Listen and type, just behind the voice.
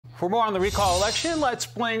For more on the recall election, let's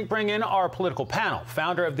bring in our political panel.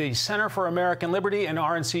 Founder of the Center for American Liberty and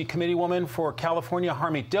RNC committeewoman for California,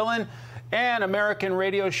 Harmeet Dhillon, and American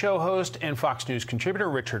radio show host and Fox News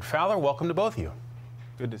contributor, Richard Fowler. Welcome to both of you.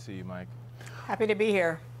 Good to see you, Mike. Happy to be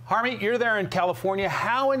here. Harmeet, you're there in California.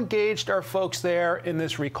 How engaged are folks there in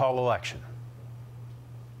this recall election?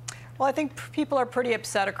 Well, I think people are pretty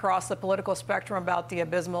upset across the political spectrum about the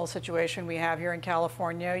abysmal situation we have here in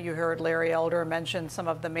California. You heard Larry Elder mention some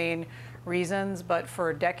of the main reasons, but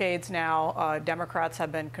for decades now, Democrats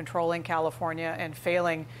have been controlling California and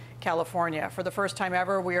failing California. For the first time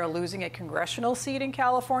ever, we are losing a congressional seat in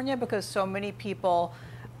California because so many people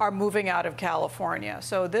are moving out of California.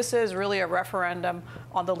 So this is really a referendum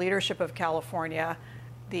on the leadership of California.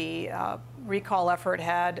 The recall effort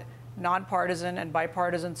had nonpartisan and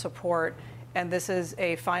bipartisan support, and this is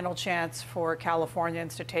a final chance for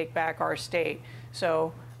Californians to take back our state.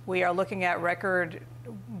 So we are looking at record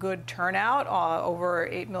good turnout. Over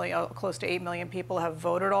 8 million, close to 8 million people have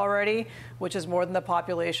voted already, which is more than the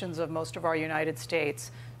populations of most of our United States.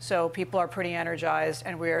 So people are pretty energized,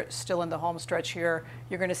 and we're still in the home stretch here.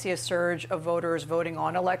 You're going to see a surge of voters voting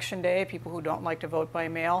on Election Day, people who don't like to vote by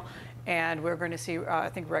mail. And we're going to see, I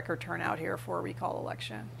think, record turnout here for a recall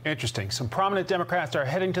election. Interesting. Some prominent Democrats are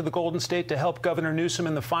heading to the Golden State to help Governor Newsom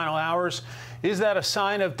in the final hours. Is that a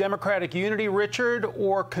sign of Democratic unity, Richard,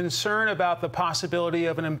 or concern about the possibility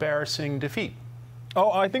of an embarrassing defeat? Oh,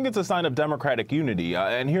 I think it's a sign of Democratic unity,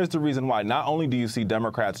 and here's the reason why. Not only do you see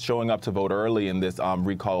Democrats showing up to vote early in this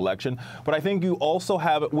recall election, but I think you also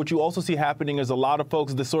have what you also see happening is a lot of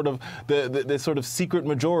folks, this sort of secret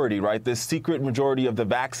majority, right? This secret majority of the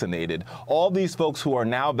vaccinated. All these folks who are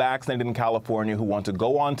now vaccinated in California, who want to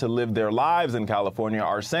go on to live their lives in California,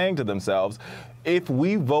 are saying to themselves, if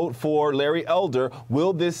we vote for Larry Elder,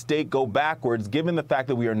 will this state go backwards, given the fact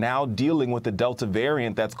that we are now dealing with the Delta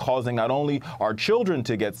variant that's causing not only our children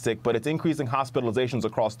to get sick, but it's increasing hospitalizations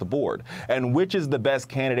across the board? And which is the best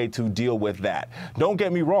candidate to deal with that? Don't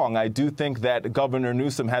get me wrong, I do think that Governor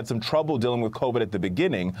Newsom had some trouble dealing with COVID at the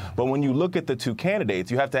beginning, but when you look at the two candidates,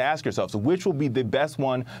 you have to ask yourselves, which will be the best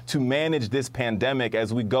one to manage this pandemic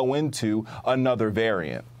as we go into another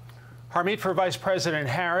variant? Harmeet, for Vice President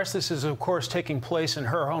Harris, this is, of course, taking place in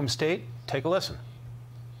her home state. Take a listen.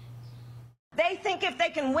 They think if they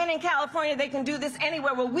can win in California, they can do this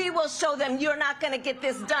anywhere. Well, we will show them you're not going to get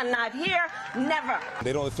this done. Not here, never.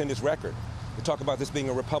 They don't defend this record. They talk about this being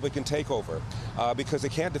a Republican takeover because they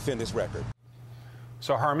can't defend this record.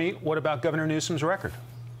 So, Harmeet, what about Governor Newsom's record?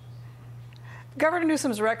 Governor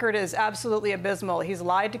Newsom's record is absolutely abysmal. He's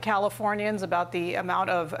lied to Californians about the amount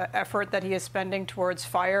of effort that he is spending towards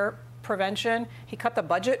fire prevention. He cut the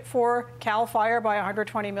budget for CAL FIRE by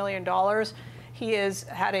 $120 million. He has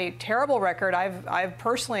had a terrible record. I've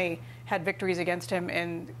personally had victories against him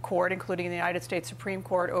in court, including in the United States Supreme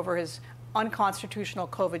Court, over his unconstitutional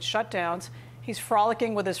COVID shutdowns. He's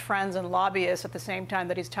frolicking with his friends and lobbyists at the same time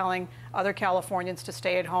that he's telling other Californians to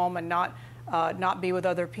stay at home and not be with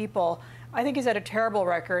other people. I think he's had a terrible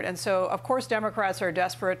record. And so, of course, Democrats are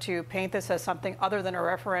desperate to paint this as something other than a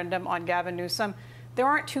referendum on Gavin Newsom. There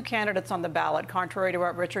aren't two candidates on the ballot, contrary to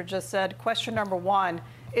what Richard just said. Question number one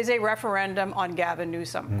is a referendum on Gavin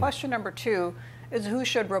Newsom. Question number two is who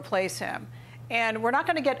should replace him. And we're not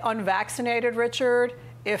going to get unvaccinated, Richard,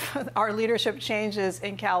 if our leadership changes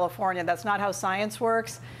in California. That's not how science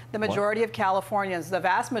works. The majority of Californians, the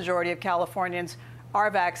vast majority of Californians, are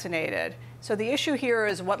vaccinated. So the issue here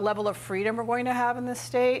is what level of freedom we're going to have in this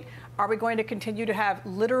state. Are we going to continue to have,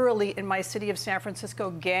 literally in my city of San Francisco,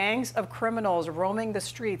 gangs of criminals roaming the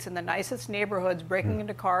streets in the nicest neighborhoods, breaking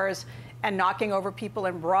into cars and knocking over people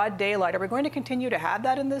in broad daylight? Are we going to continue to have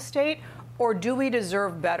that in this state? Or do we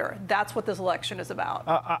deserve better? That's what this election is about.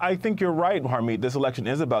 I think you're right, Harmeet. This election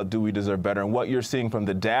is about do we deserve better. And what you're seeing from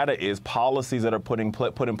the data is policies that are put in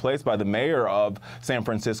place by the mayor of San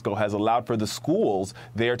Francisco has allowed for the schools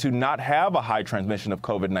there to not have a high transmission of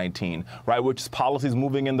COVID-19, right, which is policies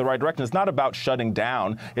moving in the right direction. It's not about shutting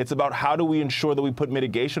down. It's about how do we ensure that we put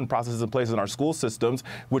mitigation processes in place in our school systems,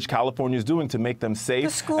 which California is doing to make them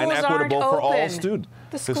safe and equitable for all students.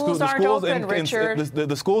 The schools aren't open, Richard.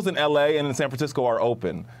 The schools in L.A. and in San Francisco are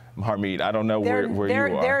open, Harmeet. I don't know where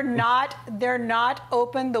you are. They're not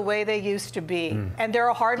open the way they used to be. And there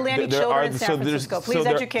are hardly any children in San Francisco. Please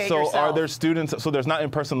educate yourself. So are there students, so there's not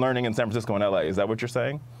in-person learning in San Francisco and LA. Is that what you're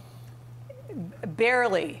saying?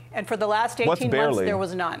 Barely. And for the last 18 months, there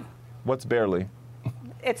was none. What's barely?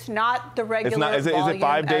 It's not the regular is it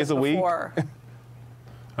 5 days a week?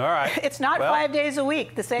 All right. It's not 5 days a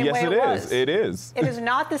week the same way Yes, it was. it is. It is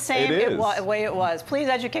not the same way it was. Please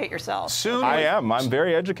educate yourself. Soon I am. I'm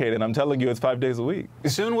very educated. I'm telling you it's 5 days a week.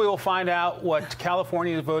 Soon we will find out what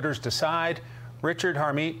California voters decide. Richard,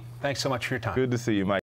 Harmeet, thanks so much for your time. Good to see you, Mike.